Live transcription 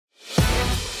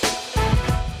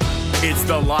It's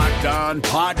the Locked On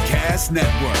Podcast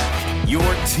Network, your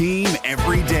team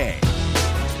every day.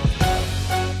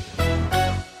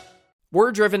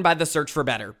 We're driven by the search for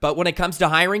better, but when it comes to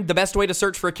hiring, the best way to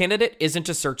search for a candidate isn't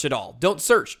to search at all. Don't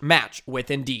search, match with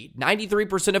Indeed.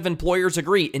 93% of employers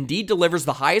agree Indeed delivers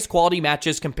the highest quality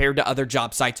matches compared to other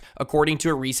job sites, according to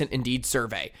a recent Indeed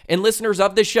survey. And listeners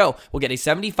of this show will get a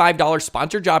 $75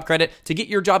 sponsored job credit to get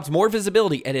your jobs more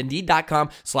visibility at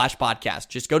Indeed.com/podcast.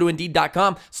 Just go to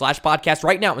Indeed.com/podcast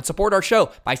right now and support our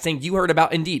show by saying you heard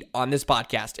about Indeed on this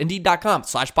podcast.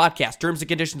 Indeed.com/podcast. Terms and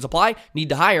conditions apply. Need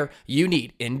to hire? You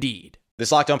need Indeed.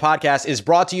 This Locked On Podcast is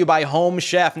brought to you by Home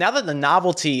Chef. Now that the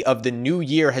novelty of the new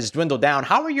year has dwindled down,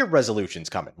 how are your resolutions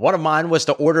coming? One of mine was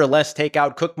to order less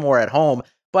takeout, cook more at home,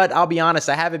 but I'll be honest,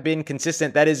 I haven't been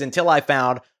consistent. That is until I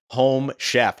found Home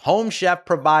Chef. Home Chef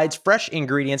provides fresh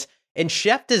ingredients and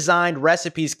chef-designed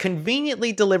recipes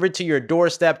conveniently delivered to your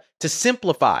doorstep to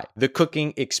simplify the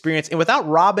cooking experience and without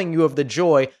robbing you of the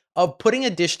joy of putting a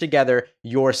dish together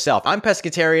yourself. I'm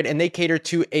pescatarian and they cater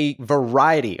to a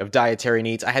variety of dietary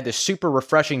needs. I had this super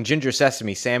refreshing ginger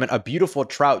sesame salmon, a beautiful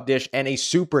trout dish, and a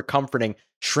super comforting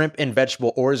shrimp and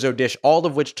vegetable orzo dish, all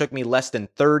of which took me less than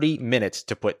 30 minutes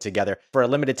to put together. For a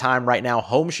limited time right now,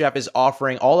 Home Chef is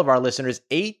offering all of our listeners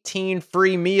 18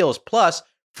 free meals plus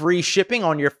free shipping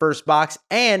on your first box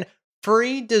and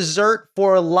free dessert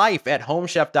for life at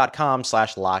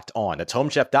homechef.com/lockedon. That's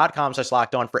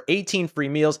homechef.com/lockedon for 18 free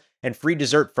meals and free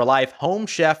dessert for life.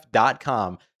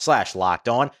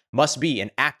 Homechef.com/lockedon. Must be an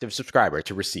active subscriber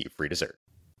to receive free dessert.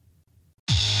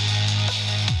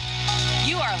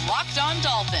 You are Locked On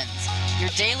Dolphins,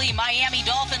 your daily Miami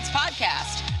Dolphins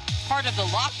podcast. Part of the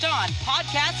Locked On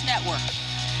Podcast Network,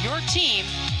 your team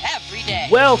every day.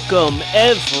 Welcome,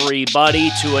 everybody,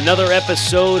 to another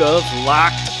episode of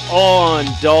Locked On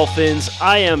Dolphins.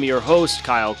 I am your host,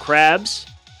 Kyle Krabs.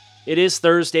 It is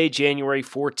Thursday, January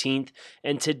 14th,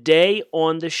 and today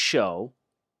on the show,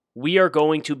 we are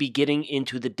going to be getting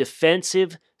into the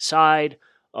defensive side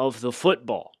of the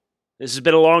football. This has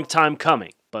been a long time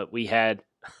coming, but we had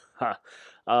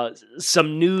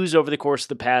some news over the course of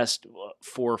the past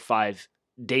 4 or 5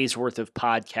 days worth of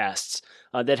podcasts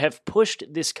that have pushed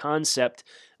this concept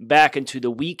back into the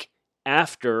week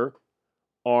after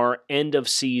our end of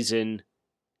season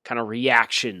kind of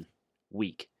reaction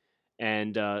week.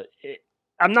 And I'm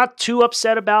not too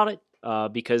upset about it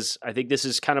because I think this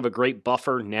is kind of a great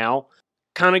buffer now.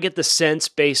 Kind of get the sense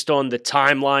based on the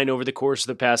timeline over the course of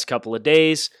the past couple of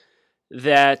days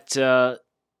that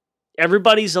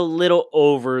everybody's a little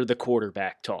over the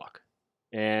quarterback talk.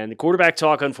 And the quarterback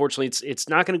talk, unfortunately, it's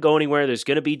not going to go anywhere. There's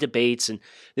going to be debates, and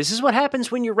this is what happens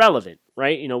when you're relevant,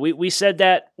 right? You know, we said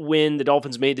that when the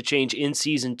Dolphins made the change in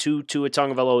Season 2 to Tua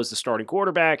Tagovailoa as the starting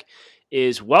quarterback,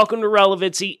 is welcome to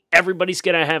relevancy. Everybody's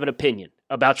going to have an opinion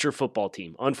about your football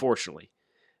team, unfortunately.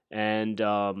 And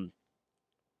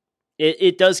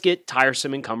it does get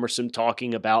tiresome and cumbersome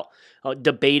talking about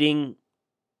debating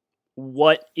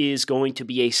what is going to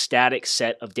be a static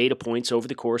set of data points over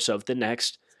the course of the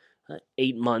next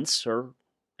 8 months or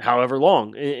however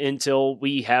long until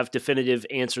we have definitive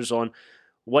answers on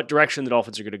what direction the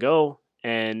Dolphins are going to go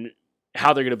and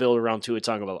how they're going to build around Tua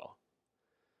Tagovailoa.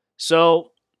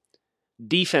 So,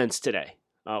 defense today,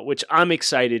 which I'm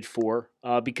excited for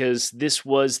because this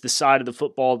was the side of the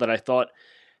football that I thought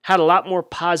had a lot more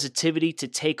positivity to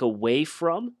take away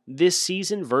from this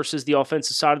season versus the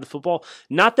offensive side of the football.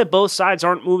 Not that both sides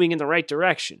aren't moving in the right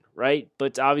direction, right?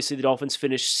 But obviously the Dolphins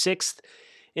finished 6th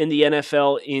in the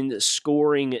NFL in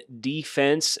scoring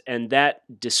defense, and that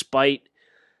despite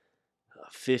a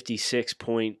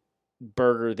 56-point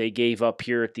burger they gave up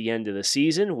here at the end of the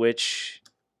season, which,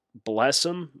 bless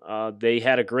them, they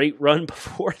had a great run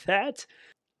before that.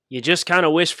 You just kind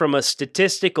of wish from a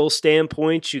statistical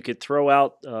standpoint you could throw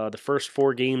out the first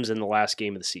 4 games and the last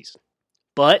game of the season.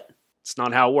 But it's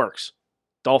not how it works.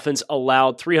 Dolphins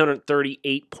allowed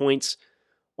 338 points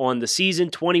on the season,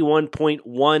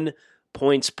 21.1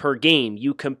 points per game.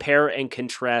 You compare and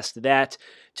contrast that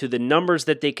to the numbers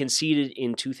that they conceded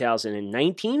in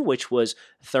 2019, which was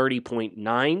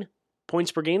 30.9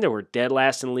 points per game. They were dead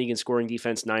last in the league in scoring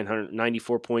defense,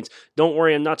 994 points. Don't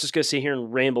worry, I'm not just going to sit here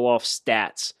and ramble off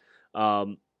stats.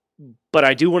 But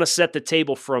I do want to set the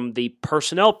table from the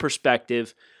personnel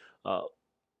perspective,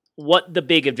 what the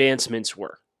big advancements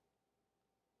were.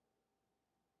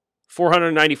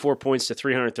 494 points to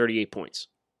 338 points.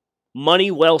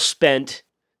 Money well spent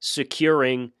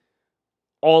securing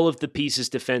all of the pieces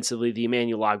defensively, the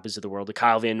Emmanuel Ogba's of the world, the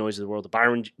Kyle Van Noy's of the world, the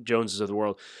Byron Joneses of the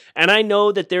world. And I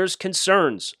know that there's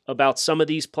concerns about some of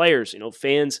these players. You know,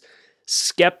 fans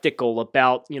skeptical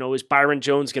about, is Byron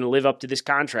Jones going to live up to this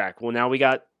contract? Well, now we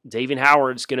got David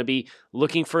Howard's going to be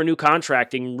looking for a new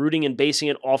contract and rooting and basing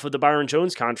it off of the Byron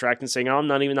Jones contract and saying, I'm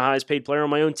not even the highest paid player on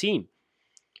my own team.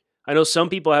 I know some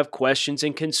people have questions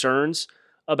and concerns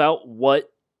about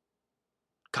what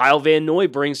Kyle Van Noy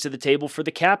brings to the table for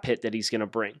the cap hit that he's going to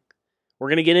bring. We're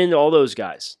going to get into all those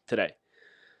guys today.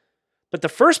 But the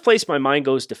first place my mind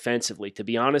goes defensively, to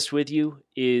be honest with you,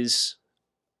 is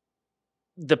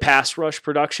the pass rush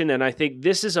production. And I think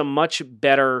this is a much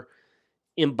better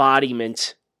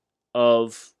embodiment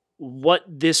of what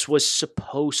this was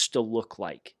supposed to look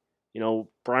like.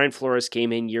 Brian Flores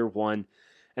came in year one,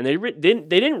 and they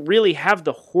didn't really have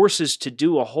the horses to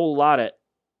do a whole lot of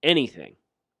anything,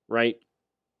 right?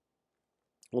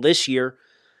 Well, this year,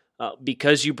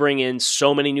 because you bring in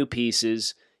so many new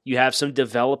pieces, you have some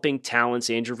developing talents.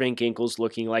 Andrew Van Ginkel's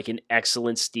looking like an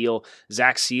excellent steal.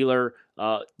 Zach Sealer,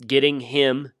 getting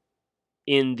him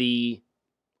in the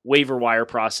waiver wire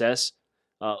process,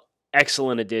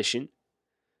 excellent addition.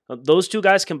 Those two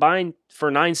guys combined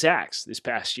for 9 sacks this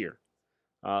past year.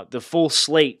 The full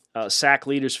slate sack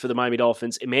leaders for the Miami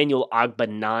Dolphins: Emmanuel Ogbah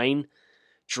 9,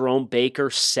 Jerome Baker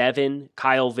 7,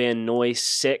 Kyle Van Noy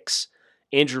 6,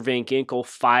 Andrew Van Ginkel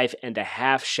 5.5,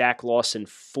 Shaq Lawson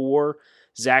 4,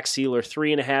 Zach Sealer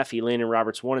 3.5, Elandon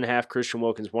Roberts 1.5, Christian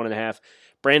Wilkins 1.5,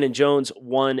 Brandon Jones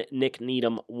 1, Nick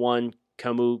Needham 1,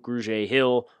 Camus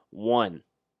Grugier-Hill 1.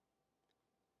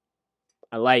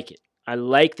 I like it. I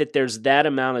like that there's that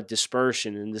amount of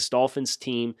dispersion, and this Dolphins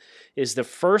team is the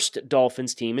first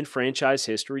Dolphins team in franchise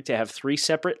history to have 3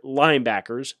 separate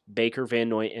linebackers, Baker, Van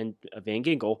Noy, and Van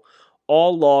Ginkel,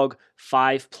 all log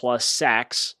 5+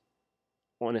 sacks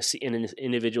in an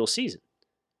individual season.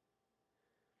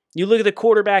 You look at the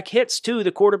quarterback hits, too,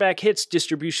 the quarterback hits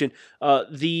distribution.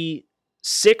 The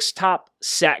 6 top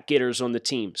sack getters on the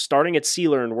team, starting at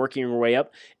Sealer and working their way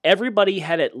up, everybody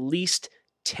had at least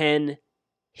 10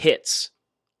 hits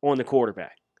on the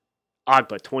quarterback.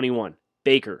 Ogbah, 21.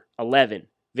 Baker, 11.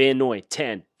 Van Noy,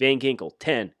 10. Van Ginkel,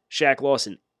 10. Shaq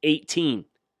Lawson, 18.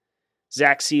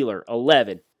 Zach Sealer,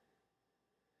 11.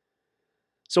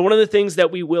 So one of the things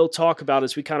that we will talk about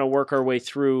as we kind of work our way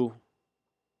through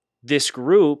this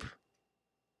group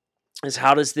is,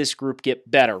 how does this group get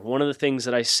better? One of the things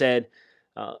that I said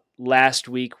last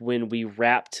week when we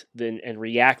wrapped and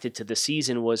reacted to the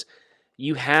season was,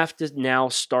 you have to now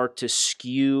start to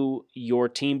skew your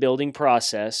team building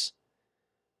process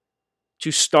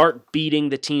to start beating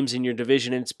the teams in your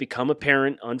division. And it's become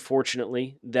apparent,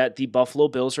 unfortunately, that the Buffalo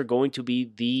Bills are going to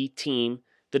be the team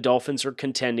the Dolphins are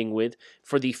contending with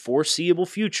for the foreseeable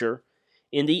future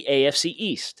in the AFC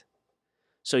East.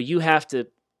 So you have to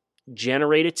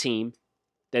generate a team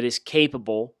that is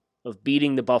capable of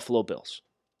beating the Buffalo Bills.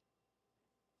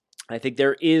 I think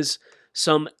there is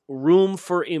some room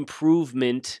for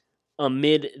improvement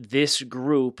amid this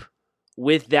group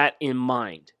with that in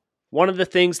mind. One of the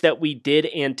things that we did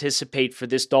anticipate for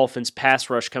this Dolphins pass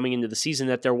rush coming into the season,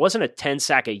 that there wasn't a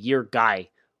 10-sack-a-year guy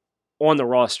on the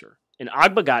roster. And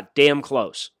Ogbah got damn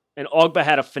close. And Ogbah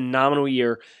had a phenomenal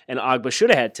year, and Ogbah should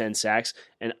have had 10 sacks.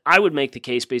 And I would make the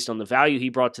case, based on the value he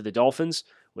brought to the Dolphins,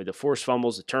 with the forced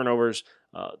fumbles, the turnovers,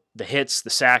 the hits, the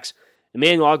sacks,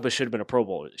 Emmanuel Ogbah should have been a Pro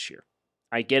Bowler this year.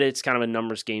 I get it, it's kind of a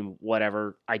numbers game,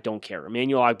 whatever. I don't care.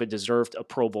 Emmanuel Ogbah deserved a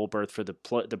Pro Bowl berth for the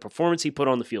performance he put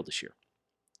on the field this year.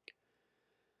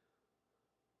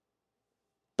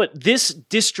 But this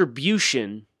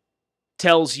distribution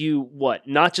tells you what?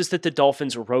 Not just that the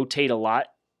Dolphins rotate a lot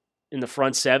in the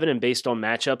front 7, and based on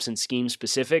matchups and scheme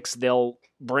specifics, they'll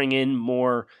bring in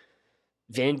more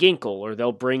Van Ginkel, or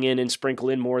they'll bring in and sprinkle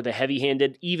in more of the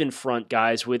heavy-handed, even front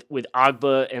guys with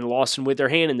Ogbah and Lawson with their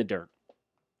hand in the dirt.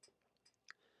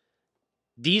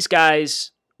 These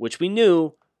guys, which we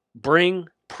knew, bring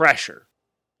pressure.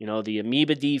 The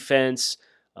amoeba defense,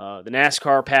 the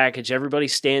NASCAR package, everybody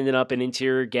standing up in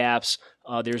interior gaps.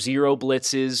 There's 0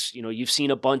 blitzes. You've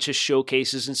seen a bunch of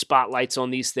showcases and spotlights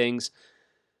on these things.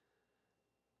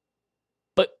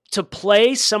 But to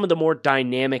play some of the more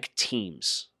dynamic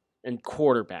teams and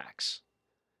quarterbacks,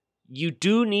 you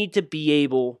do need to be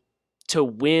able to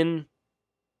win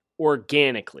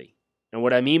organically. And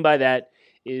what I mean by that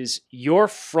is your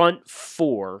front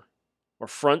 4 or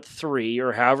front 3,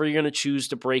 or however you're going to choose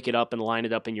to break it up and line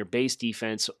it up in your base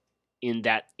defense in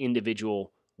that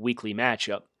individual weekly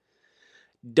matchup,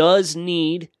 does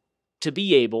need to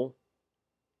be able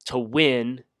to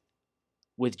win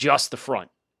with just the front.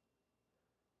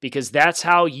 Because that's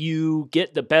how you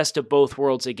get the best of both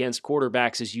worlds against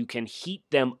quarterbacks, is you can heat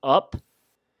them up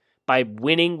by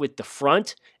winning with the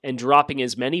front and dropping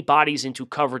as many bodies into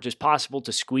coverage as possible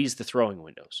to squeeze the throwing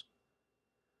windows.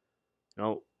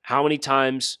 How many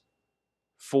times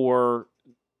for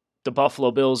the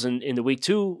Buffalo Bills in the week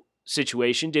 2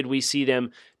 situation, did we see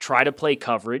them try to play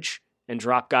coverage and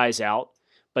drop guys out,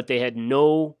 but they had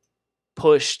no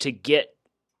push to get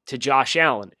to Josh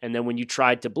Allen. And then when you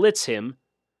tried to blitz him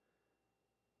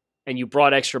and you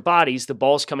brought extra bodies, the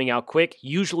ball's coming out quick,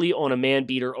 usually on a man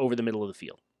beater over the middle of the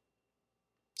field.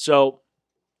 So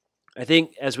I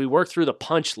think as we work through the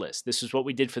punch list, this is what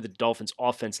we did for the Dolphins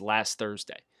offense last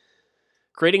Thursday.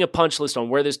 Creating a punch list on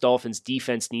where this Dolphins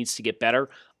defense needs to get better,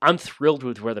 I'm thrilled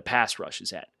with where the pass rush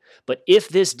is at. But if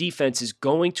this defense is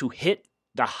going to hit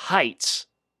the heights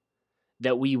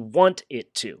that we want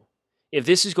it to, if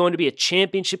this is going to be a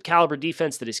championship caliber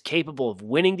defense that is capable of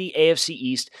winning the AFC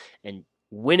East and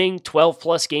winning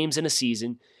 12-plus games in a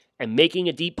season and making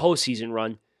a deep postseason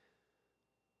run,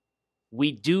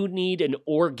 we do need an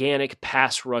organic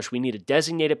pass rush. We need a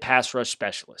designated pass rush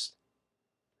specialist.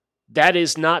 That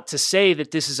is not to say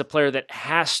that this is a player that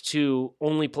has to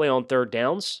only play on third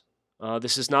downs.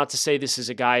 This is not to say this is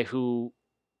a guy who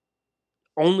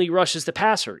only rushes the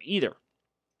passer either.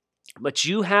 But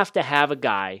you have to have a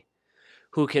guy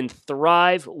who can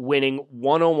thrive winning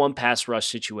one-on-one pass rush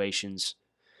situations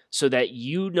so that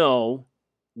you know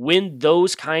when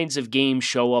those kinds of games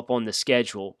show up on the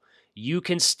schedule, you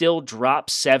can still drop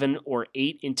 7 or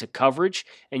 8 into coverage,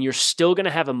 and you're still going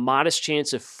to have a modest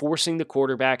chance of forcing the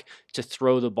quarterback to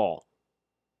throw the ball.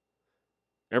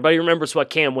 Everybody remembers what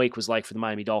Cam Wake was like for the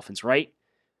Miami Dolphins, right?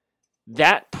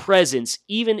 That presence,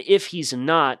 even if he's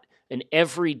not an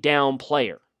every down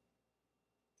player,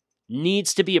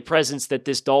 needs to be a presence that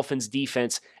this Dolphins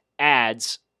defense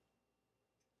adds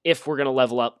if we're going to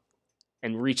level up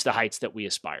and reach the heights that we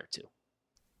aspire to.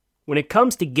 When it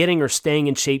comes to getting or staying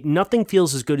in shape, nothing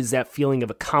feels as good as that feeling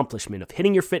of accomplishment, of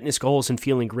hitting your fitness goals and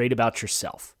feeling great about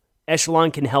yourself.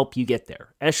 Echelon can help you get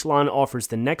there. Echelon offers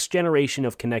the next generation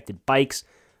of connected bikes,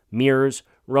 mirrors,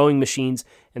 rowing machines,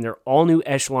 and their all-new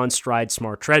Echelon Stride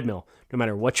Smart Treadmill. No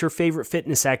matter what your favorite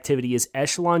fitness activity is,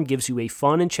 Echelon gives you a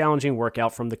fun and challenging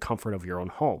workout from the comfort of your own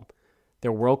home.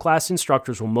 Their world-class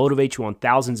instructors will motivate you on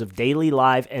thousands of daily,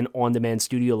 live, and on-demand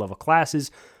studio-level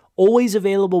classes, always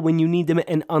available when you need them,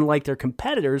 and unlike their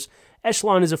competitors,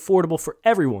 Echelon is affordable for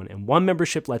everyone, and one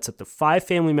membership lets up to 5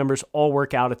 family members all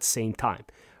work out at the same time.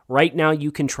 Right now,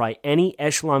 you can try any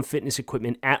Echelon fitness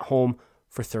equipment at home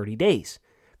for 30 days.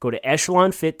 Go to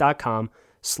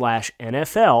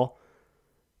echelonfit.com/NFL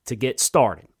to get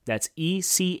started. That's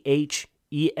ECHELON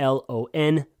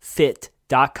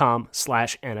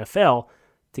fit.com/NFL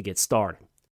to get started.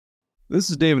 This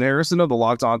is David Harrison of the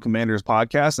Locked On Commanders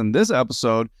podcast, and this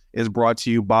episode is brought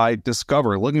to you by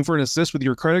Discover. Looking for an assist with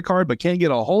your credit card but can't get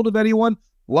a hold of anyone?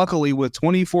 Luckily, with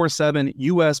 24/7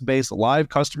 U.S.-based live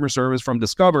customer service from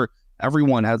Discover,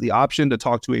 everyone has the option to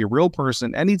talk to a real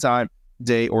person anytime,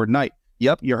 day or night.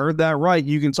 Yep, you heard that right.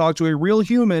 You can talk to a real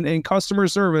human in customer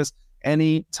service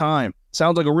anytime.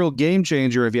 Sounds like a real game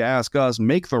changer if you ask us.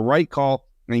 Make the right call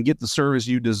and get the service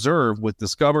you deserve with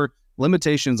Discover.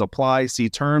 Limitations apply. See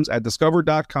terms at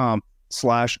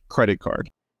discover.com/creditcard.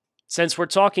 Since we're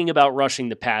talking about rushing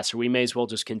the passer, we may as well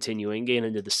just continue and get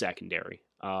into the secondary,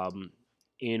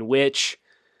 in which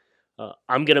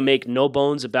I'm going to make no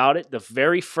bones about it. The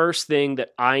very first thing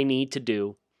that I need to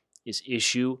do is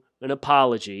issue an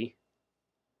apology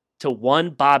to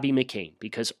one Bobby McCain,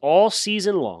 because all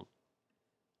season long,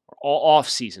 or all off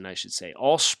season, I should say,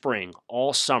 all spring,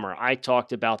 all summer, I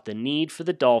talked about the need for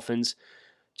the Dolphins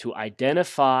to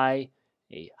identify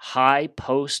a high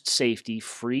post safety,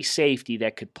 free safety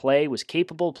that could play, was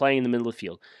capable of playing in the middle of the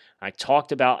field. I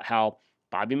talked about how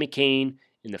Bobby McCain,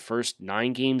 in the first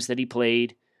 9 games that he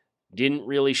played, didn't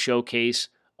really showcase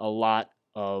a lot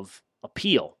of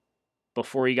appeal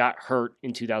before he got hurt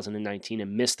in 2019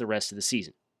 and missed the rest of the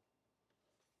season.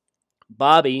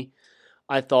 Bobby,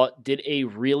 I thought, did a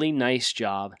really nice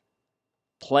job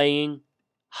playing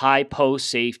high post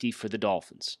safety for the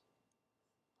Dolphins.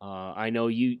 I know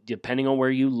you, depending on where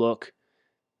you look,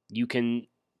 you can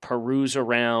peruse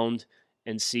around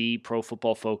and see Pro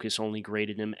Football Focus only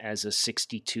graded him as a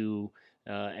 62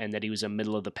 and that he was a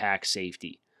middle-of-the-pack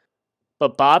safety.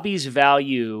 But Bobby's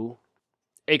value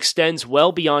extends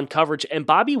well beyond coverage, and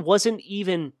Bobby wasn't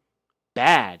even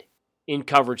bad in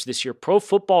coverage this year. Pro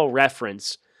Football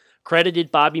Reference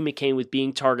credited Bobby McCain with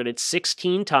being targeted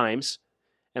 16 times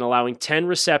and allowing 10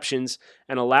 receptions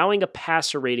and allowing a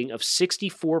passer rating of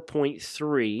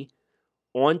 64.3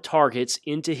 on targets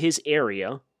into his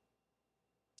area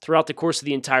throughout the course of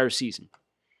the entire season.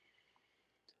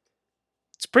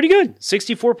 It's pretty good.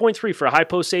 64.3 for a high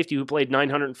post safety who played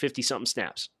 950-something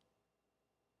snaps.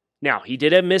 Now, he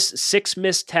did have 6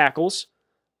 missed tackles.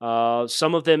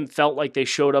 Some of them felt like they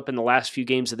showed up in the last few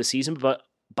games of the season, but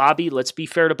Bobby, let's be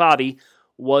fair to Bobby,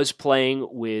 was playing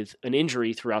with an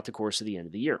injury throughout the course of the end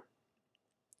of the year.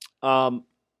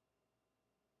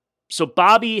 So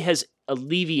Bobby has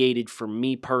alleviated for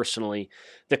me personally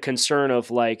the concern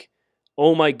of like,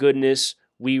 oh my goodness,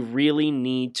 we really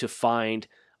need to find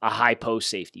a high post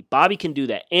safety. Bobby can do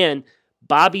that. And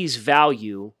Bobby's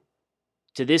value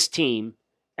to this team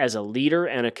as a leader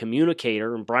and a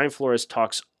communicator, and Brian Flores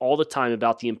talks all the time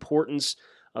about the importance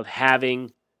of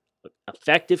having an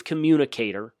effective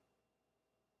communicator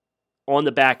on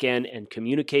the back end and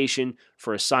communication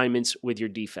for assignments with your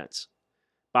defense.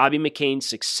 Bobby McCain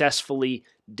successfully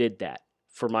did that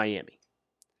for Miami.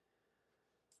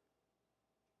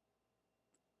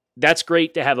 That's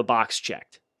great to have a box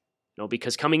checked.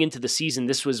 Because coming into the season,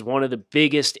 this was one of the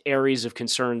biggest areas of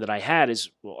concern that I had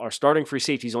is our starting free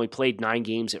safeties only played 9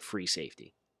 games at free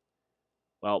safety.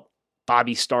 Well,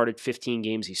 Bobby started 15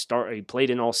 games. He played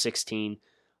in all 16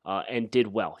 and did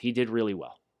well. He did really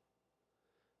well.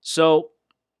 So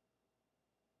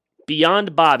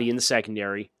beyond Bobby in the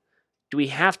secondary,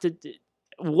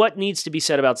 what needs to be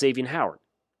said about Xavier Howard?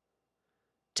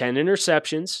 10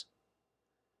 interceptions,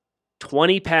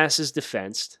 20 passes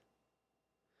defensed,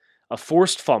 a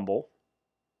forced fumble,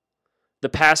 the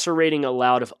passer rating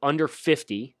allowed of under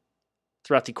 50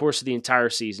 throughout the course of the entire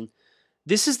season.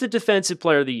 This is the defensive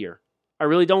player of the year. I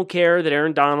really don't care that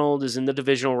Aaron Donald is in the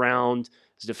divisional round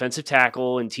as defensive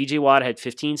tackle and TJ Watt had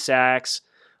 15 sacks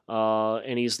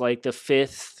and he's like the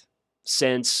 5th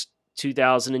since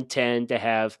 2010 to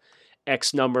have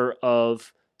X number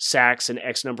of sacks and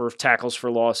X number of tackles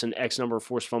for loss and X number of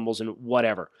forced fumbles and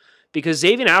whatever. Because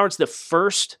Xavier Howard's the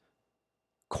first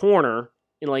corner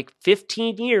in like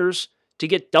 15 years to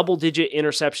get double-digit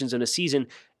interceptions in a season,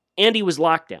 and he was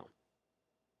locked down.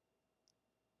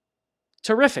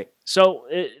 Terrific. So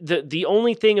the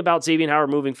only thing about Xavier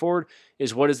Howard moving forward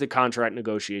is what does the contract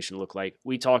negotiation look like?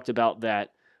 We talked about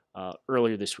that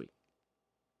earlier this week.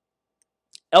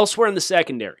 Elsewhere in the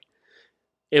secondary,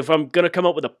 if I'm going to come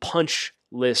up with a punch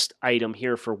list item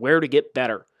here for where to get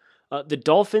better, the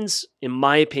Dolphins, in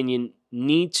my opinion,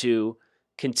 need to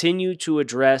continue to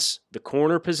address the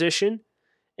corner position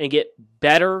and get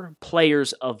better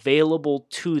players available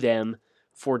to them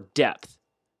for depth.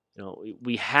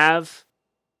 We have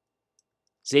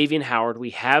Xavier Howard,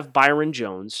 we have Byron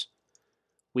Jones,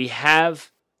 we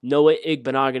have Noah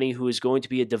Igbenogany, who is going to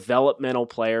be a developmental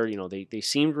player. They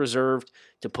seemed reserved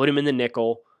to put him in the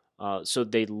nickel, so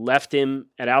they left him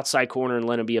at outside corner and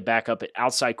let him be a backup at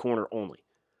outside corner only.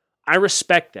 I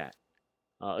respect that.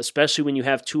 Especially when you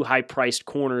have 2 high-priced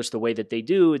corners the way that they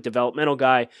do, a developmental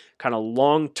guy, kind of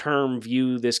long-term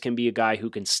view, this can be a guy who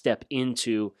can step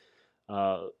into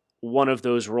one of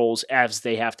those roles as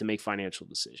they have to make financial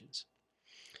decisions.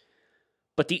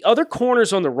 But the other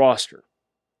corners on the roster,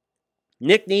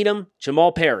 Nick Needham,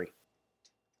 Jamal Perry,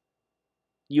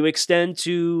 you extend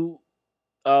to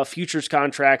futures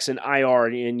contracts and IR,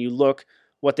 and you look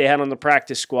what they had on the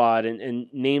practice squad, and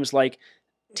names like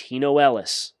Tino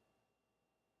Ellis,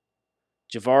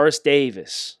 Javaris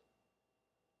Davis.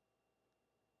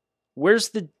 Where's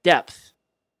the depth?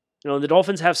 The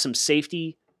Dolphins have some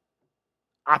safety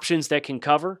options that can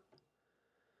cover.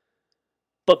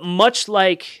 But much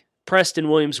like Preston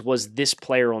Williams was this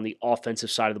player on the offensive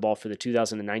side of the ball for the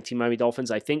 2019 Miami Dolphins,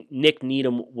 I think Nick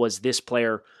Needham was this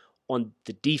player on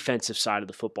the defensive side of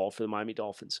the football for the Miami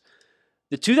Dolphins.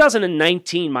 The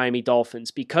 2019 Miami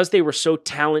Dolphins, because they were so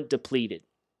talent depleted,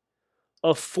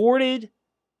 afforded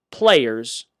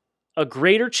players a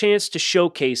greater chance to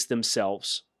showcase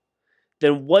themselves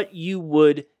than what you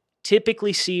would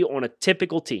typically see on a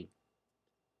typical team.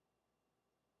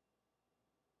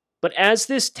 But as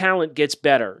this talent gets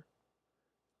better,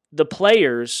 the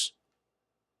players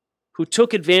who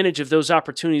took advantage of those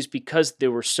opportunities because they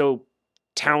were so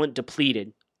talent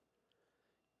depleted,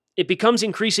 it becomes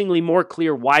increasingly more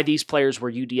clear why these players were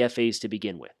UDFAs to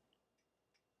begin with.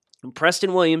 And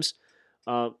Preston Williams,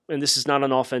 and this is not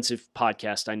an offensive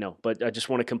podcast, I know, but I just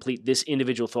want to complete this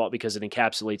individual thought because it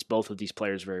encapsulates both of these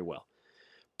players very well.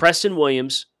 Preston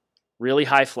Williams, really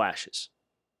high flashes,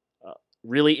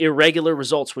 really irregular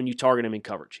results when you target him in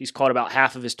coverage. He's caught about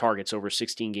half of his targets over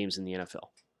 16 games in the NFL.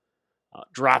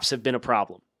 Drops have been a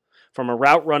problem. From a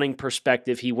route running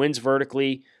perspective, he wins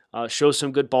vertically, shows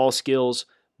some good ball skills,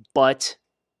 but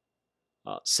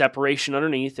separation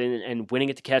underneath and winning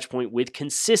at the catch point with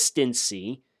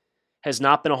consistency has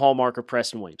not been a hallmark of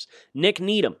Preston Williams. Nick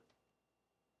Needham,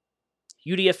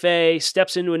 UDFA,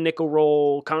 steps into a nickel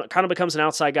role, kind of becomes an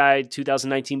outside guy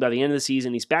 2019 by the end of the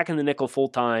season. He's back in the nickel full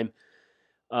time.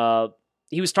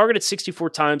 He was targeted 64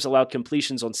 times, allowed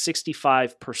completions on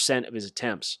 65% of his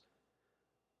attempts.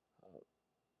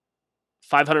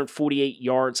 548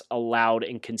 yards allowed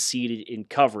and conceded in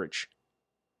coverage.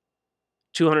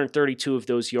 232 of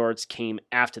those yards came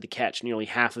after the catch. Nearly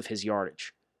half of his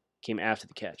yardage came after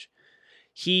the catch.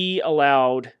 He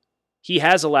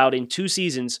has allowed in 2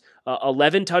 seasons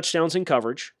 11 touchdowns in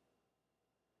coverage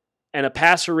and a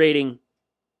passer rating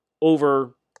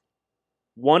over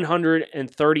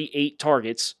 138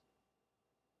 targets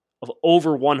of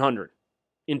over 100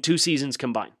 in 2 seasons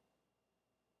combined.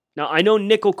 Now, I know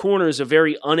nickel corner is a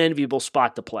very unenviable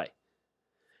spot to play.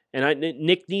 And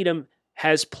Nick Needham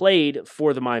has played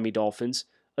for the Miami Dolphins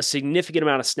a significant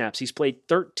amount of snaps. He's played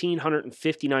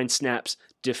 1,359 snaps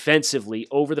defensively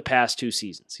over the past 2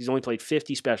 seasons. He's only played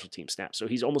 50 special team snaps, so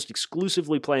he's almost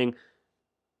exclusively playing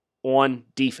on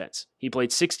defense. He played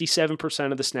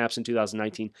 67% of the snaps in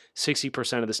 2019,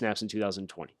 60% of the snaps in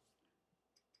 2020.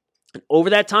 And over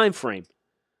that time frame,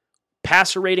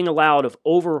 passer rating allowed of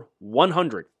over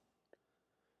 100,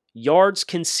 yards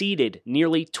conceded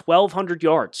nearly 1,200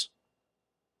 yards,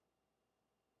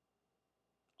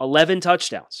 11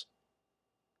 touchdowns.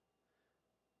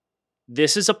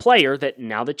 This is a player that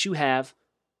now that you have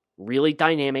really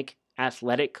dynamic,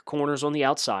 athletic corners on the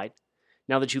outside,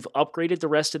 now that you've upgraded the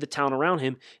rest of the talent around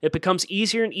him, it becomes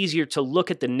easier and easier to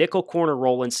look at the nickel corner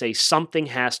role and say something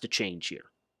has to change here.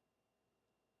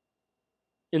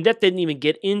 And that didn't even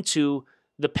get into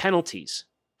the penalties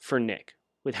for Nick,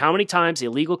 with how many times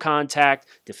illegal contact,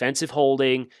 defensive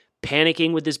holding,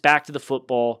 panicking with his back to the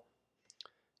football.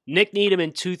 Nick Needham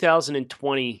in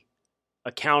 2020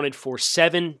 accounted for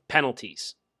 7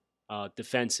 penalties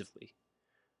defensively.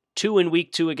 2 in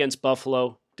week 2 against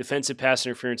Buffalo, defensive pass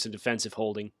interference and defensive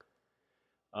holding.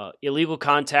 Illegal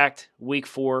contact, week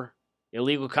 4.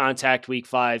 Illegal contact, week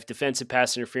 5. Defensive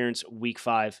pass interference, week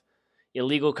 5.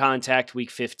 Illegal contact,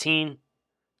 week 15.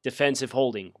 Defensive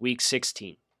holding, week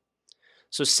 16.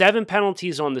 So 7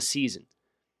 penalties on the season.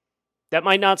 That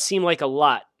might not seem like a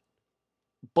lot,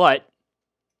 but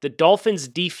the Dolphins'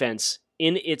 defense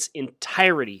in its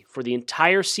entirety for the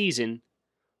entire season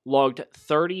logged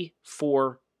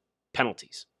 34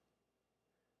 penalties.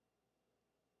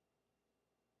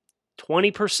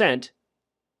 20%,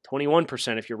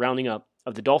 21% if you're rounding up,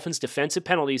 of the Dolphins' defensive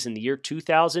penalties in the year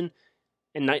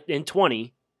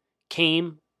 2020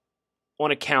 came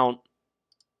on account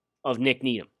of Nick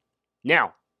Needham.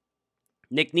 Now,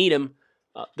 Nick Needham,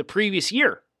 the previous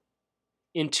year,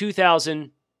 in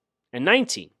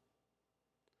 2019,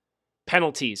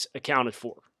 penalties accounted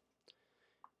for.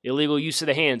 Illegal use of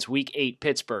the hands, week 8,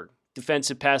 Pittsburgh.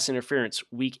 Defensive pass interference,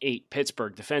 week 8,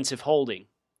 Pittsburgh. Defensive holding,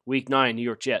 week 9, New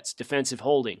York Jets. Defensive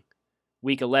holding,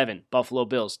 week 11, Buffalo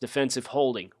Bills. Defensive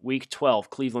holding, week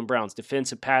 12, Cleveland Browns.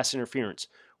 Defensive pass interference,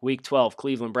 week 12,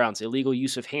 Cleveland Browns. Illegal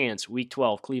use of hands, week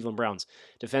 12, Cleveland Browns.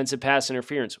 Defensive pass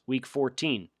interference, week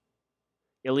 14.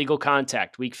 Illegal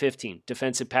contact, week 15.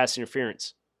 Defensive pass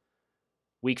interference,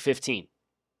 week 15.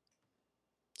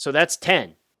 So that's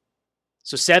 10.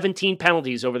 So 17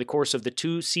 penalties over the course of the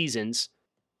 2 seasons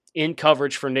in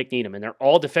coverage for Nick Needham. And they're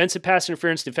all defensive pass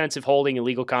interference, defensive holding,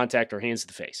 illegal contact, or hands to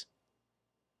the face.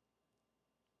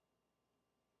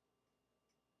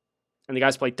 And the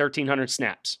guys played 1,300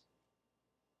 snaps.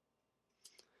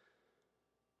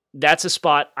 That's a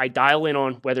spot I dial in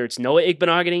on, whether it's Noah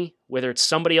Igbenogany, whether it's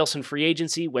somebody else in free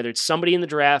agency, whether it's somebody in the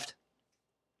draft.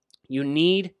 You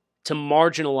need to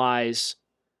marginalize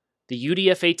the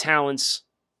UDFA talents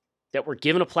that were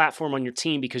given a platform on your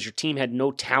team because your team had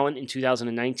no talent in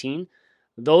 2019.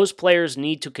 Those players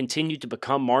need to continue to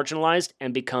become marginalized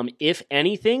and become, if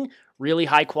anything, really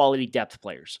high-quality depth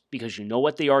players because you know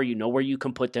what they are, you know where you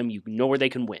can put them, you know where they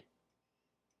can win.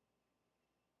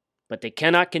 But they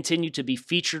cannot continue to be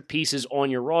featured pieces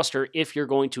on your roster if you're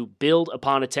going to build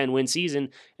upon a 10-win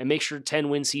season and make sure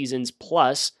 10-win seasons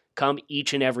plus come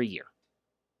each and every year.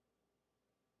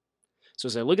 So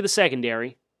as I look at the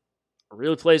secondary, I'm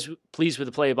really pleased with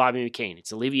the play of Bobby McCain.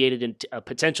 It's alleviated a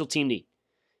potential team need.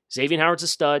 Xavier Howard's a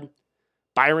stud.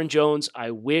 Byron Jones,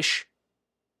 I wish,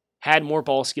 had more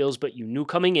ball skills, but you knew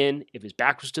coming in, if his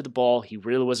back was to the ball, he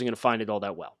really wasn't going to find it all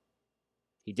that well.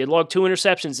 He did log 2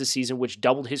 interceptions this season, which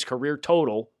doubled his career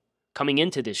total coming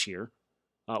into this year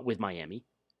with Miami.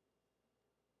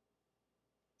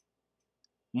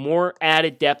 More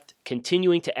added depth,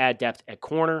 continuing to add depth at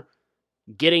corner,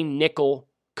 getting nickel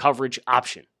coverage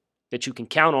option that you can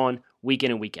count on week in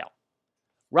and week out.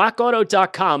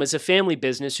 RockAuto.com is a family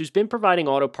business who's been providing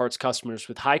auto parts customers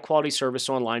with high-quality service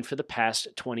online for the past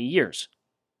 20 years.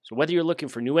 So whether you're looking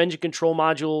for new engine control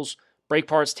modules, brake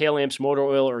parts, tail lamps, motor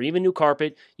oil, or even new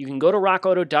carpet, you can go to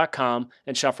rockauto.com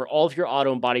and shop for all of your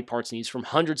auto and body parts needs from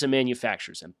hundreds of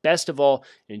manufacturers. And best of all,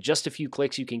 in just a few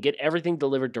clicks, you can get everything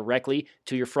delivered directly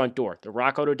to your front door. The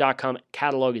rockauto.com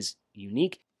catalog is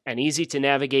unique and easy to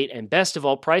navigate, and best of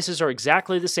all, prices are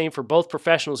exactly the same for both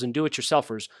professionals and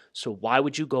do-it-yourselfers, so why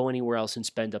would you go anywhere else and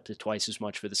spend up to twice as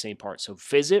much for the same parts? So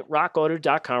visit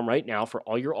rockauto.com right now for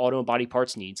all your auto and body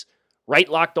parts needs. Right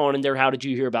Locked On in their How Did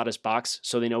You Hear About Us box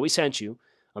so they know we sent you.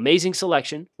 Amazing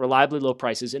selection, reliably low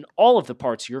prices, and all of the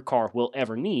parts your car will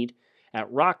ever need at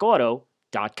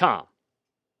rockauto.com.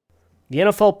 The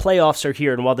NFL playoffs are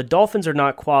here, and while the Dolphins are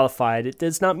not qualified, it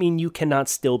does not mean you cannot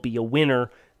still be a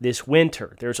winner this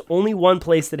winter. There's only one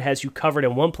place that has you covered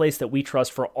and one place that we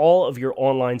trust for all of your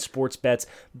online sports bets,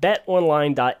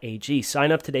 betonline.ag.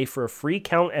 Sign up today for a free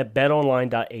account at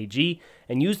betonline.ag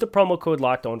and use the promo code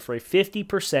LOCKEDON for a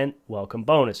 50% welcome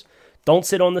bonus. Don't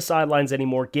sit on the sidelines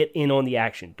anymore. Get in on the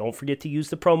action. Don't forget to use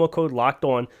the promo code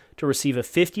LOCKEDON to receive a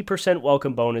 50%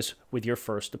 welcome bonus with your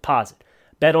first deposit.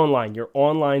 BetOnline, your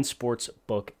online sports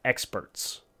book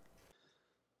experts.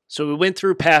 So we went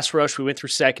through pass rush, we went through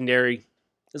secondary.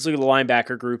 Let's look at the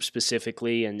linebacker group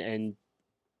specifically and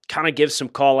kind of give some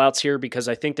call-outs here because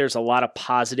I think there's a lot of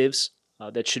positives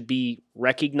that should be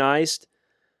recognized.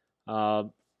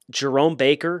 Jerome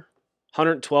Baker,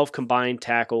 112 combined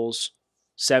tackles,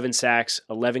 7 sacks,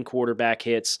 11 quarterback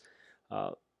hits.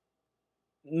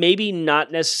 Maybe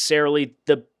not necessarily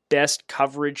the best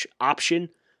coverage option.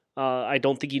 I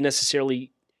don't think he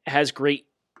necessarily has great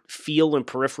feel and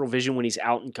peripheral vision when he's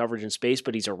out in coverage in space,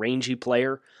 but he's a rangy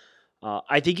player.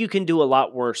 I think you can do a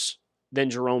lot worse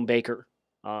than Jerome Baker.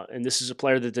 And this is a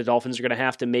player that the Dolphins are going to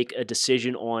have to make a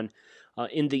decision on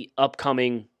in the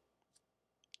upcoming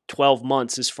 12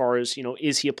 months as far as,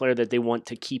 is he a player that they want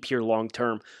to keep here long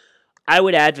term? I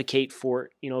would advocate for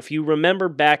it. If you remember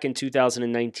back in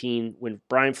 2019 when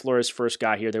Brian Flores first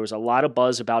got here, there was a lot of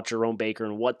buzz about Jerome Baker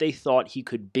and what they thought he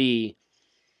could be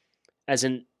as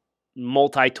a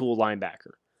multi-tool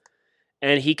linebacker.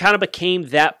 And he kind of became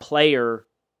that player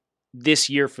this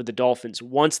year for the Dolphins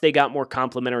once they got more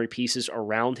complementary pieces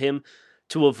around him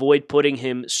to avoid putting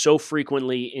him so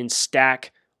frequently in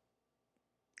stack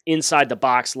inside the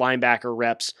box linebacker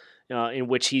reps in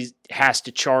which he has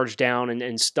to charge down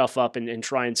and stuff up and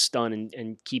try and stun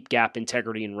and keep gap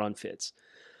integrity and run fits.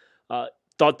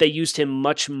 Thought they used him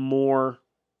much more.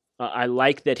 I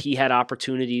like that he had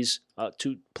opportunities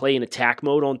to play in attack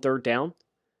mode on third down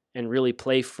and really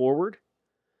play forward.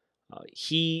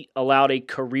 He allowed a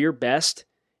career best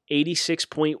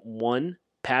 86.1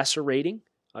 passer rating.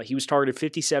 He was targeted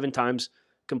 57 times,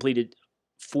 completed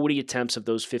 40 attempts of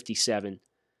those 57.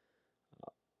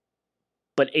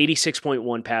 But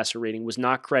 86.1 passer rating was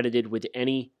not credited with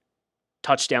any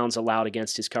touchdowns allowed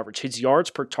against his coverage. His yards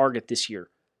per target this year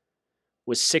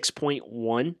was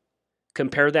 6.1.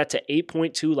 Compare that to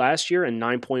 8.2 last year and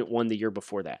 9.1 the year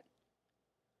before that.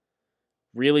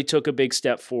 Really took a big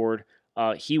step forward.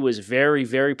 He was very,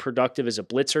 very productive as a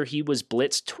blitzer. He was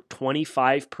blitzed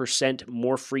 25%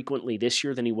 more frequently this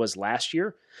year than he was last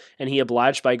year, and he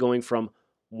obliged by going from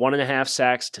 1.5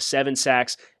 sacks to 7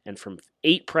 sacks and from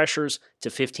 8 pressures to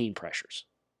 15 pressures.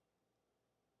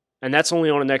 And that's only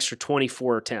on an extra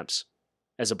 24 attempts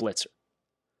as a blitzer.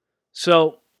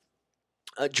 So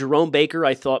Jerome Baker,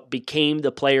 I thought, became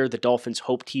the player the Dolphins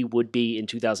hoped he would be in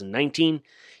 2019.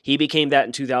 He became that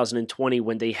in 2020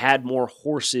 when they had more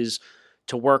horses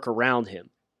to work around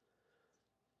him.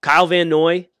 Kyle Van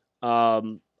Noy, I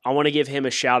want to give him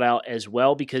a shout out as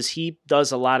well because he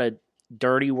does a lot of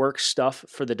dirty work stuff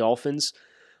for the Dolphins.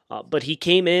 But he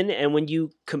came in, and when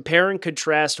you compare and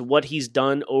contrast what he's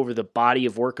done over the body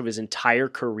of work of his entire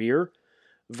career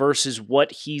versus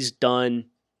what he's done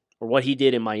or what he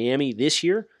did in Miami this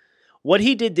year, what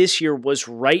he did this year was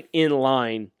right in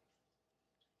line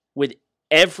with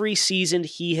every season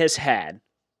he has had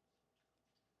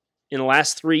in the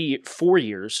last 3-4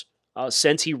 years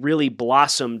since he really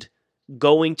blossomed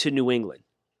going to New England.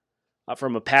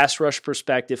 From a pass rush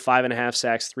perspective, 5.5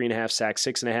 sacks, 3.5 sacks,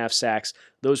 6.5 sacks.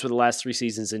 Those were the last 3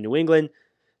 seasons in New England.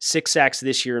 6 sacks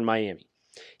this year in Miami.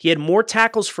 He had more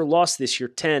tackles for loss this year,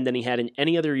 10, than he had in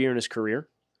any other year in his career.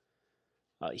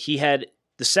 He had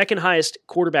the second highest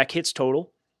quarterback hits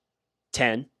total,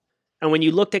 10. And when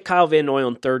you looked at Kyle Van Noy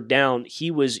on third down, he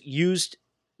was used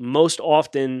most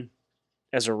often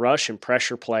as a rush and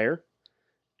pressure player.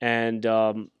 And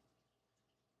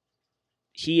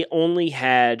he only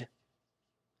had,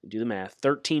 do the math,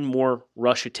 13 more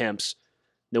rush attempts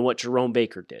than what Jerome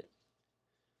Baker did.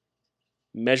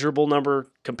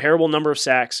 Comparable number of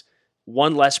sacks,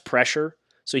 1 less pressure.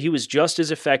 So he was just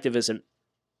as effective as a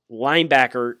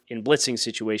linebacker in blitzing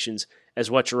situations as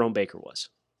what Jerome Baker was.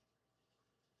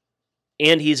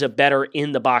 And he's a better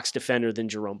in-the-box defender than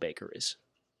Jerome Baker is.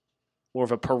 More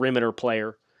of a perimeter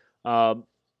player. I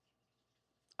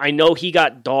know he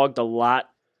got dogged a lot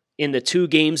in the 2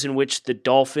 games in which the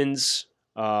Dolphins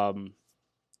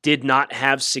did not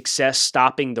have success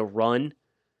stopping the run.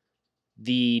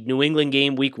 The New England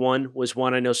game, week 1, was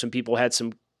one I know some people had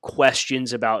some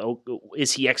questions about.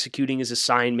 Is he executing his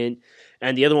assignment?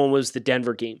 And the other one was the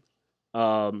Denver game.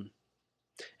 And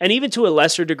even to a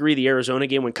lesser degree, the Arizona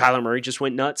game when Kyler Murray just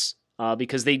went nuts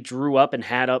because they drew up and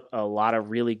had up a lot of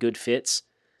really good fits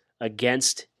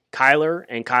against Kyler,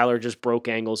 and Kyler just broke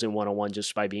angles in one-on-one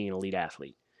just by being an elite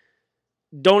athlete.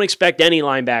 Don't expect any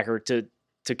linebacker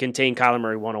to contain Kyler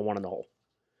Murray one-on-one in the hole.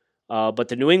 But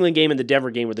the New England game and the Denver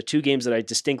game were the 2 games that I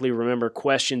distinctly remember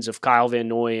questions of Kyle Van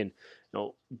Noy and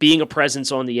being a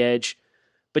presence on the edge.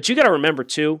 But you got to remember,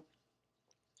 too,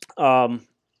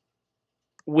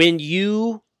 when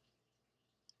you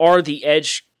are the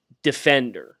edge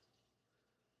defender,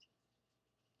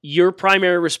 your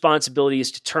primary responsibility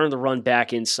is to turn the run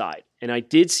back inside. And I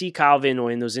did see Kyle Van Noy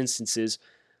in those instances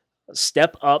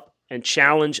step up and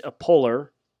challenge a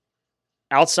puller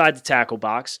outside the tackle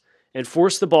box and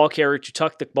force the ball carrier to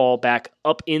tuck the ball back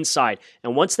up inside.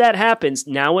 And once that happens,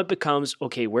 now it becomes,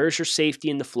 okay, where's your safety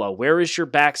in the flow? Where is your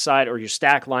backside or your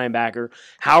stack linebacker?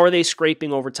 How are they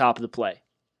scraping over top of the play?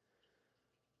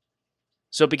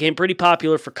 So it became pretty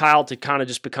popular for Kyle to kind of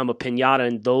just become a piñata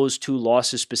in those 2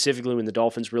 losses, specifically when the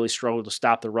Dolphins really struggled to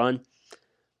stop the run.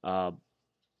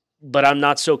 But I'm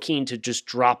not so keen to just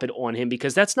drop it on him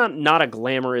because that's not a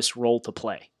glamorous role to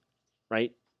play,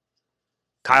 right?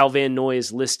 Kyle Van Noy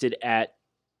is listed at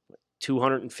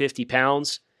 250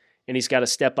 pounds, and he's got to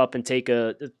step up and take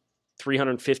a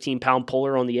 315-pound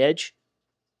puller on the edge.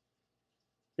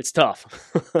 It's tough.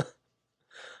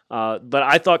 But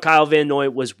I thought Kyle Van Noy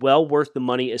was well worth the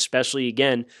money, especially,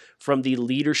 again, from the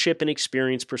leadership and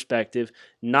experience perspective,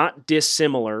 not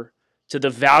dissimilar to the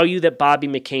value that Bobby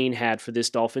McCain had for this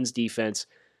Dolphins defense.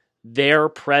 Their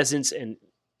presence and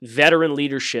veteran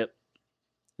leadership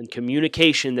and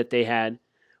communication that they had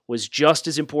was just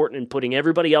as important in putting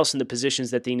everybody else in the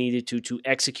positions that they needed to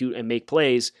execute and make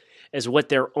plays as what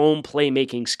their own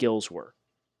playmaking skills were.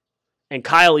 And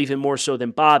Kyle, even more so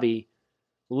than Bobby,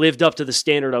 lived up to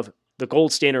the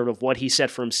gold standard of what he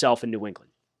set for himself in New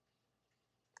England.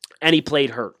 And he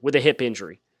played hurt with a hip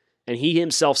injury. And he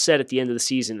himself said at the end of the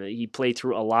season that he played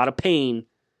through a lot of pain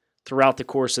throughout the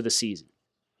course of the season.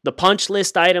 The punch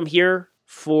list item here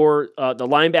for the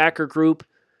linebacker group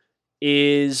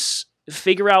is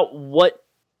figure out what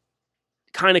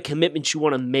kind of commitments you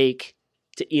want to make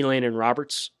to Elandon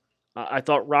Roberts. I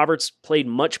thought Roberts played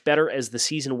much better as the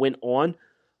season went on.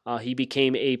 He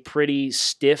became a pretty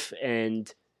stiff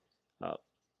and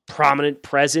prominent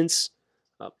presence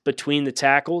between the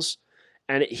tackles.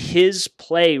 And his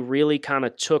play really kind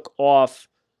of took off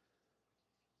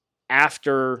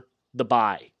after the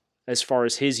bye. As far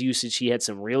as his usage, he had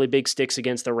some really big sticks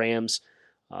against the Rams.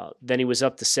 Then he was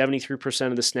up to 73%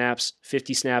 of the snaps,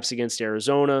 50 snaps against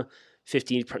Arizona,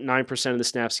 59% of the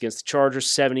snaps against the Chargers,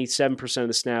 77% of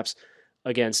the snaps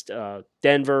against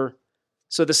Denver.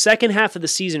 So the second half of the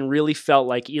season really felt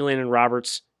like Elandon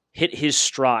Roberts hit his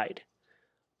stride.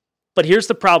 But here's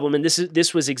the problem, and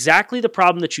this was exactly the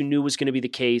problem that you knew was going to be the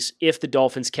case if the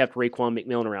Dolphins kept Raekwon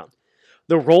McMillan around.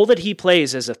 The role that he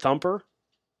plays as a thumper,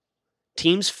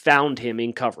 teams found him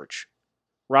in coverage.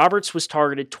 Roberts was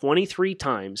targeted 23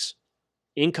 times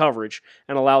in coverage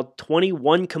and allowed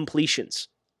 21 completions.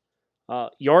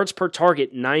 Yards per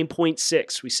target,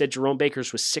 9.6. We said Jerome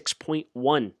Baker's was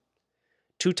 6.1.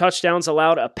 2 touchdowns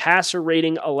allowed, a passer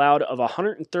rating allowed of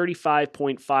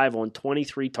 135.5 on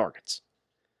 23 targets.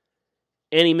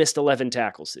 And he missed 11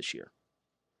 tackles this year.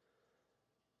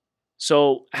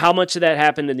 So how much of that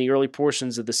happened in the early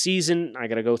portions of the season? I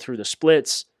got to go through the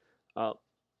splits.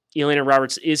 Elandon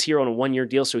Roberts is here on a 1-year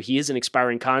deal, so he is an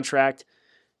expiring contract.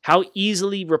 How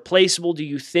easily replaceable do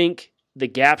you think the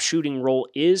gap shooting role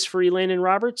is for Elandon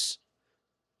Roberts?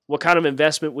 What kind of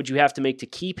investment would you have to make to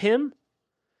keep him?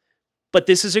 But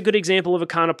this is a good example of a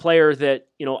kind of player that,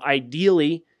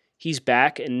 ideally he's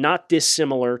back and not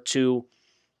dissimilar to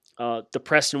the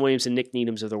Preston Williams and Nick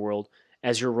Needhams of the world.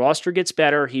 As your roster gets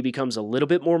better, he becomes a little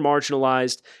bit more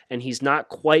marginalized, and he's not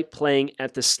quite playing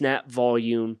at the snap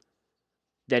volume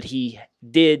that he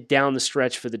did down the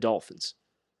stretch for the Dolphins.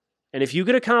 And if you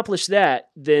could accomplish that,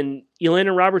 then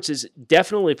Elandon Roberts is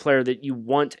definitely a player that you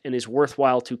want and is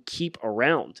worthwhile to keep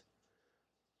around.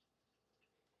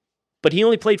 But he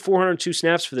only played 402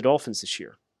 snaps for the Dolphins this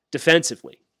year,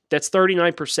 defensively. That's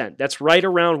 39%. That's right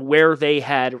around where they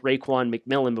had Raekwon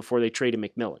McMillan before they traded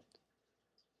McMillan.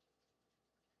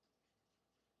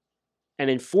 And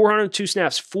in 402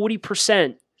 snaps,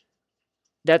 40%,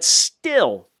 that's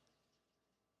still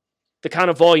the kind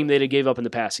of volume they gave up in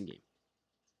the passing game.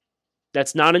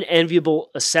 That's not an enviable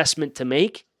assessment to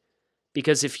make,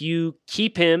 because if you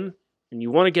keep him and you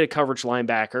want to get a coverage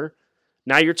linebacker,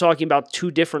 now you're talking about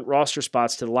two different roster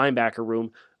spots to the linebacker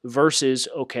room versus,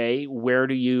 okay,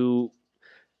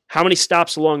 how many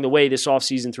stops along the way this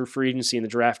offseason through free agency and the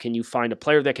draft can you find a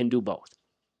player that can do both?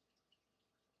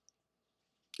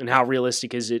 And how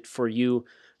realistic is it for you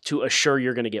to assure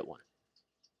you're going to get one?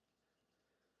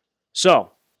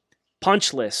 So,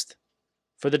 punch list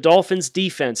for the Dolphins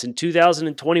defense in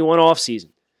 2021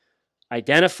 offseason.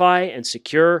 Identify and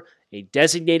secure a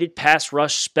designated pass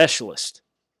rush specialist.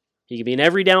 He can be an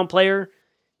every down player.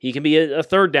 He can be a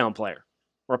third down player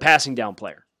or a passing down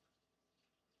player.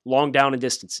 Long down and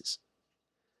distances.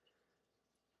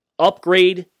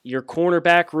 Upgrade your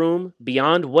cornerback room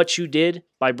beyond what you did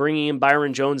by bringing in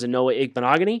Byron Jones and Noah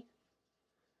Igbenogany.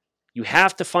 You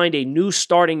have to find a new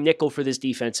starting nickel for this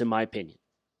defense, in my opinion.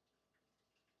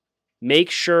 Make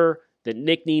sure that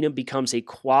Nick Needham becomes a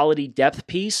quality depth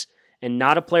piece and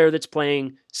not a player that's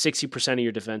playing 60% of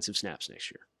your defensive snaps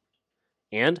next year.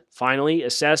 And finally,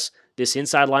 assess this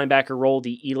inside linebacker role,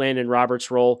 the Elandon Roberts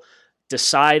role.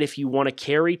 Decide if you want to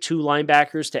carry two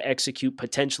linebackers to execute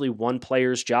potentially one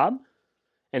player's job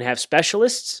and have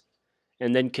specialists,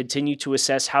 and then continue to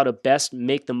assess how to best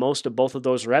make the most of both of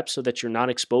those reps so that you're not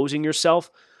exposing yourself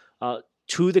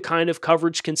to the kind of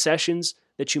coverage concessions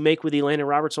that you make with Elandon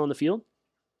Roberts on the field.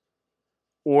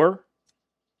 Or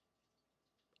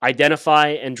identify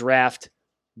and draft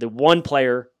the one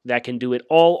player that can do it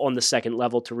all on the second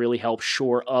level to really help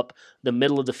shore up the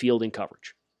middle of the field in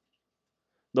coverage.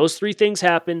 Those three things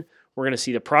happen. We're going to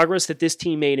see the progress that this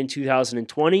team made in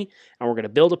 2020, and we're going to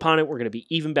build upon it. We're going to be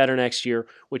even better next year,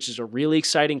 which is a really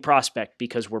exciting prospect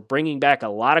because we're bringing back a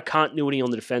lot of continuity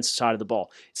on the defensive side of the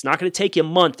ball. It's not going to take you a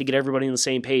month to get everybody on the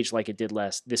same page like it did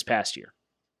this past year.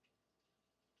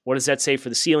 What does that say for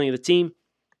the ceiling of the team?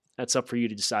 That's up for you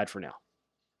to decide for now.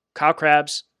 Kyle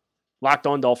Krabs, Locked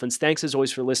On Dolphins. Thanks as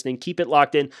always for listening. Keep it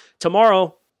locked in.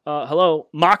 Tomorrow,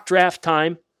 mock draft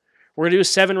time. We're going to do a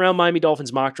 7-round Miami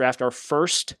Dolphins mock draft, our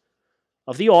first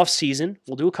of the offseason.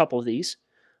 We'll do a couple of these.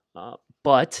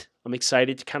 But I'm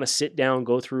excited to kind of sit down,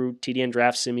 go through TDN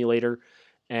Draft Simulator,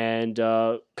 and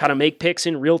kind of make picks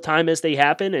in real time as they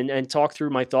happen and talk through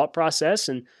my thought process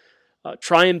and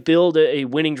try and build a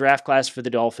winning draft class for the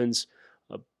Dolphins.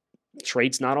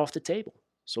 Trade's not off the table.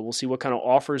 So we'll see what kind of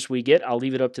offers we get. I'll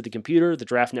leave it up to the computer. The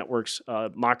Draft Network's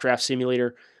mock draft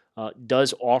simulator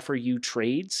does offer you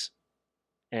trades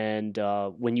and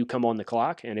when you come on the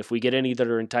clock. And if we get any that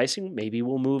are enticing, maybe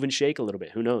we'll move and shake a little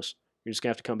bit. Who knows? You're just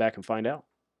going to have to come back and find out.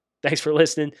 Thanks for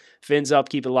listening. Fins up.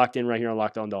 Keep it locked in right here on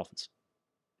Locked On Dolphins.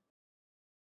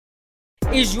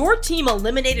 Is your team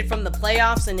eliminated from the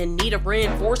playoffs and in need of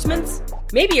reinforcements?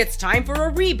 Maybe it's time for a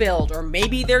rebuild, or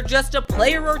maybe they're just a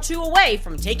player or two away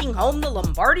from taking home the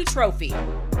Lombardi Trophy.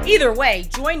 Either way,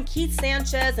 join Keith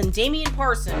Sanchez and Damian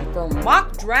Parson for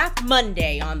Mock Draft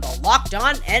Monday on the Locked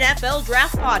On NFL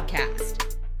Draft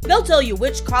Podcast. They'll tell you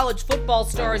which college football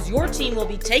stars your team will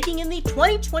be taking in the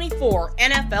 2024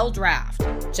 NFL Draft.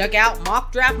 Check out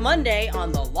Mock Draft Monday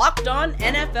on the Locked On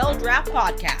NFL Draft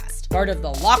Podcast, part of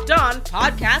the Locked On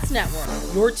Podcast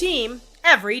Network, your team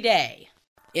every day.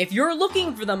 If you're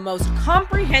looking for the most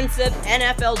comprehensive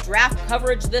NFL draft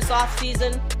coverage this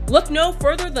offseason, look no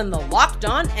further than the Locked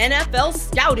On NFL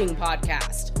Scouting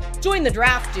Podcast. Join the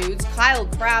draft dudes, Kyle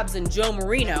Krabs and Joe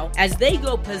Marino, as they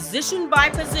go position by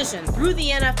position through the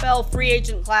NFL free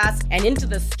agent class and into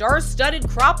the star-studded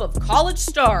crop of college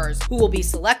stars who will be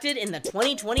selected in the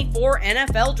 2024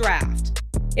 NFL Draft.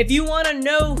 If you want to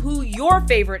know who your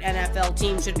favorite NFL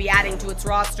team should be adding to its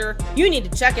roster, you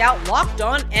need to check out Locked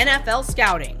On NFL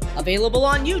Scouting, available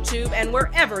on YouTube and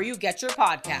wherever you get your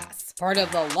podcasts. Part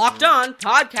of the Locked On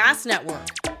Podcast Network,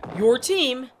 your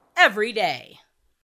team every day.